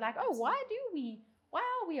questions about it, like, oh, why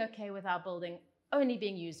are we okay with our building only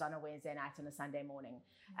being used on a Wednesday night and a Sunday morning?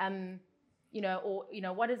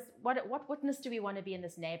 What witness do we want to be in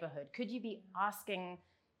this neighborhood? Could you be asking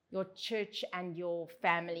your church and your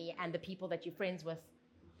family and the people that you're friends with,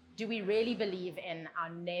 do we really believe in our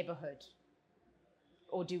neighborhood,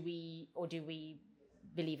 or do we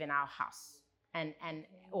believe in our house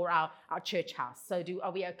or our church house? So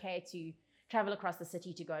are we okay to travel across the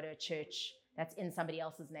city to go to a church that's in somebody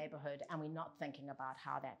else's neighborhood, and we're not thinking about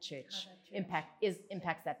how that church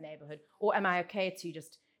impacts that neighborhood? Or am I okay to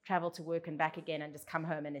just travel to work and back again and just come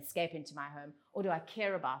home and escape into my home? Or do I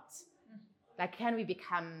care about, like, can we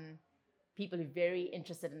become people who are very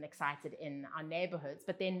interested and excited in our neighborhoods,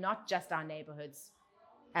 but they're not just our neighborhoods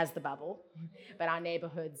as the bubble, but our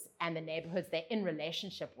neighborhoods and the neighborhoods they're in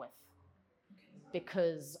relationship with,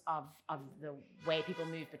 because of the way people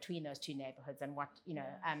move between those two neighborhoods. And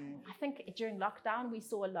I think during lockdown, we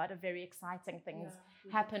saw a lot of very exciting things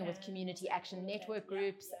happen with community action network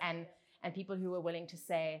groups and people who were willing to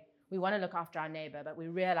say, we want to look after our neighbor, but we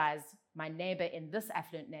realize my neighbor in this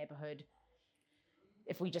affluent neighborhood,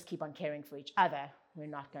 if we just keep on caring for each other, we're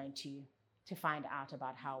not going to find out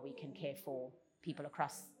about how we can care for people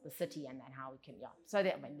across the city and how we can, So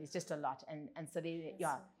there's just a lot. And so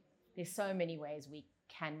there's so many ways we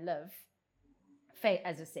can live,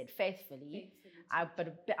 as I said, faithfully.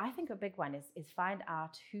 But I think a big one is find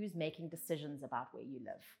out who's making decisions about where you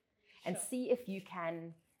live, and see if you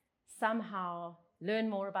can somehow learn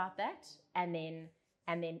more about that, and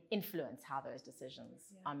then influence how those decisions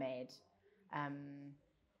are made.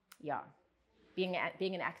 Being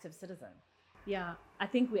an active citizen. Yeah, I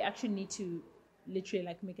think we actually need to literally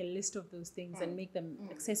make a list of those things and make them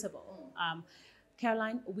accessible.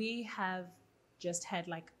 Caroline, we have just had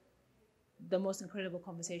the most incredible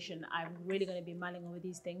conversation. I'm really going to be mulling over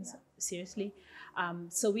these things seriously.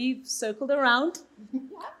 So we've circled around.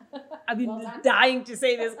 I've been dying to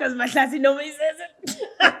say this because my classy nobody says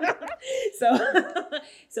it.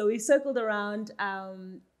 So we've circled around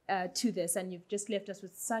to this, and you've just left us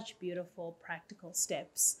with such beautiful practical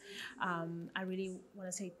steps. I really want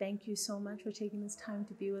to say thank you so much for taking this time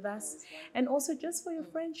to be with us, and also just for your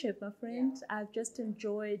friendship, my friend. I've just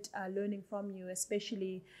enjoyed learning from you,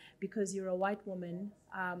 especially because you're a white woman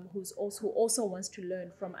who also wants to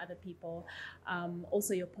learn from other people.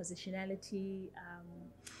 Also your positionality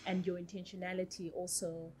and your intentionality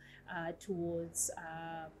also towards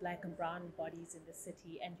Black and brown bodies in the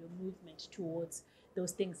city, and your movement towards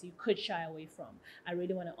those things you could shy away from. I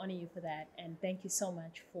really want to honor you for that, and thank you so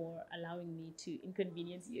much for allowing me to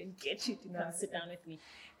inconvenience you and get you to come sit down with me.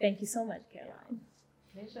 Thank you so much, Caroline.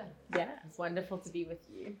 Pleasure. Yeah. It's wonderful to be with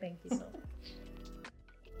you. Thank you so much.